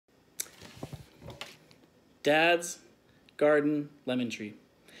Dad's Garden Lemon Tree.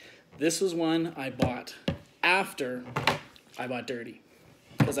 This was one I bought after I bought Dirty,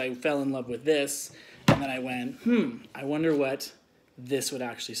 because I fell in love with this, and then I went, I wonder what this would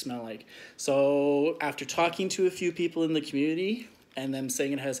actually smell like. So after talking to a few people in the community, and them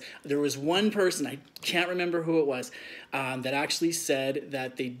saying it has, there was one person, I can't remember who it was, that actually said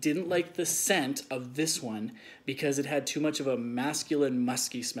that they didn't like the scent of this one because it had too much of a masculine,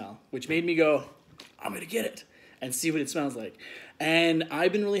 musky smell, which made me go, I'm gonna get it and see what it smells like. And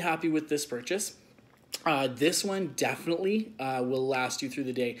I've been really happy with this purchase. This one definitely will last you through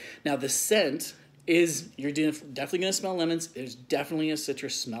the day. Now the scent is, you're definitely going to smell lemons. There's definitely a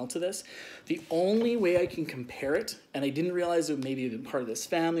citrus smell to this. The only way I can compare it, and I didn't realize it may be part of this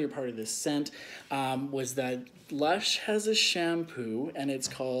family or part of this scent, was that Lush has a shampoo, and it's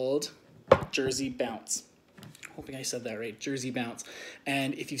called Jersey Bounce. Hoping I said that right, Jersey Bounce.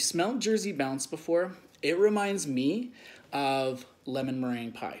 And if you've smelled Jersey Bounce before, it reminds me of lemon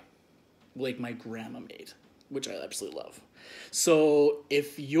meringue pie, like my grandma made, which I absolutely love. So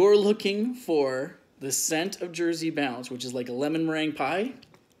if you're looking for the scent of Jersey Bounce, which is like a lemon meringue pie,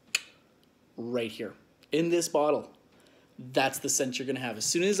 right here in this bottle, that's the scent you're gonna have. As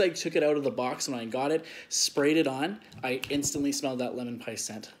soon as I took it out of the box and I got it, sprayed it on, I instantly smelled that lemon pie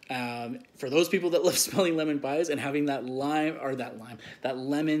scent. For those people that love smelling lemon pies and having that that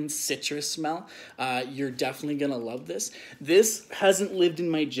lemon citrus smell, you're definitely gonna love this. This hasn't lived in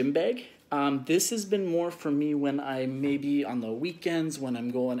my gym bag. This has been more for me when I maybe on the weekends when I'm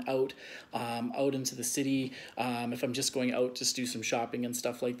going out, out into the city, if I'm just going out to do some shopping and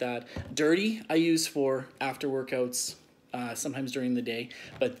stuff like that. Dirty I use for after workouts, sometimes during the day,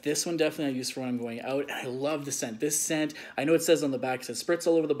 but this one definitely I use for when I'm going out, and I love the scent. This scent, I know it says on the back, it says spritz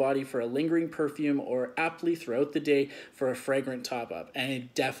all over the body for a lingering perfume or aptly throughout the day for a fragrant top-up, and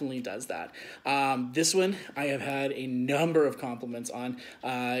it definitely does that. This one I have had a number of compliments on.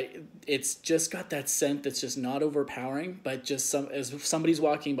 It's just got that scent that's just not overpowering, but just as if somebody's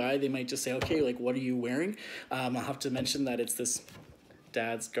walking by, they might just say, okay, like, what are you wearing? I'll have to mention that it's this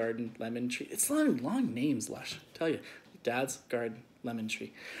Dad's Garden Lemon Tree. It's long names, Lush, I tell you. Dad's Garden Lemon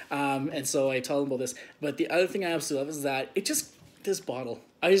Tree. And so I tell them about this. But the other thing I absolutely love is that this bottle,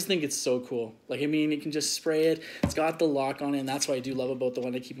 I just think it's so cool. Like, I mean, you can just spray it. It's got the lock on it, and that's what I do love about the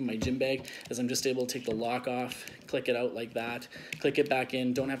one I keep in my gym bag, is I'm just able to take the lock off, click it out like that, click it back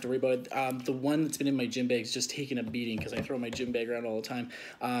in, don't have to worry about it. The one that's been in my gym bag is just taking a beating because I throw my gym bag around all the time.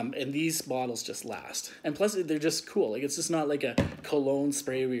 And these bottles just last. And plus, they're just cool. Like, it's just not like a cologne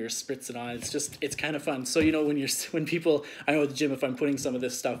spray where you spritz it on. It's kind of fun. So, you know, when people, I know at the gym, if I'm putting some of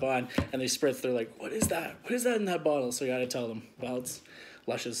this stuff on and they spritz, they're like, what is that? What is that in that bottle? So I got to tell them, well, it's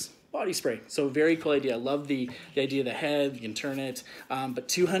Lush's body spray. So very cool idea. I love the idea of the head. You can turn it. But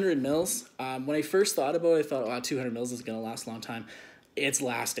 200 mils, when I first thought about it, I thought, oh, 200 mils is going to last a long time. It's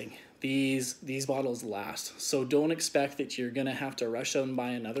lasting. These bottles last. So don't expect that you're going to have to rush out and buy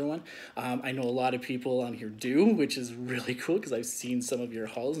another one. I know a lot of people on here do, which is really cool because I've seen some of your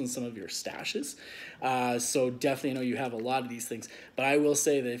hauls and some of your stashes. So definitely know you have a lot of these things. But I will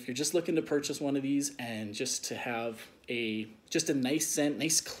say that if you're just looking to purchase one of these and just to have just a nice scent,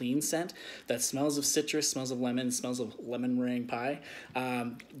 nice clean scent that smells of citrus, smells of lemon, smells of lemon meringue pie,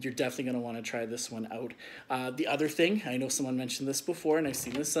 you're definitely going to want to try this one out. The other thing, I know someone mentioned this before, and I've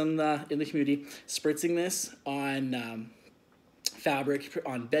seen this in the community, spritzing this on fabric,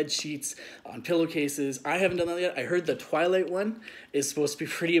 on bed sheets, on pillowcases. I haven't done that yet. I heard the Twilight one is supposed to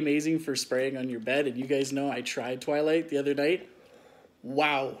be pretty amazing for spraying on your bed, and you guys know I tried Twilight the other night.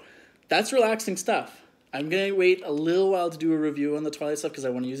 Wow, that's relaxing stuff. I'm going to wait a little while to do a review on the Twilight stuff because I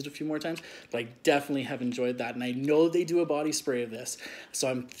want to use it a few more times, but I definitely have enjoyed that, and I know they do a body spray of this, so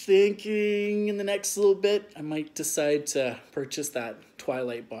I'm thinking in the next little bit I might decide to purchase that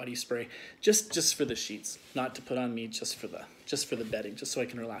Twilight body spray just for the sheets, not to put on me, just for the bedding, just so I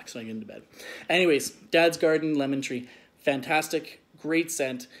can relax when I get into bed. Anyways, Dad's Garden Lemon Tree, fantastic. Great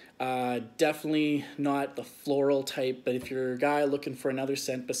scent. Definitely not the floral type, but if you're a guy looking for another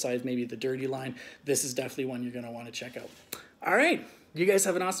scent besides maybe the Dirty line, this is definitely one you're going to want to check out. All right. You guys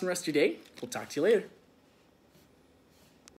have an awesome rest of your day. We'll talk to you later.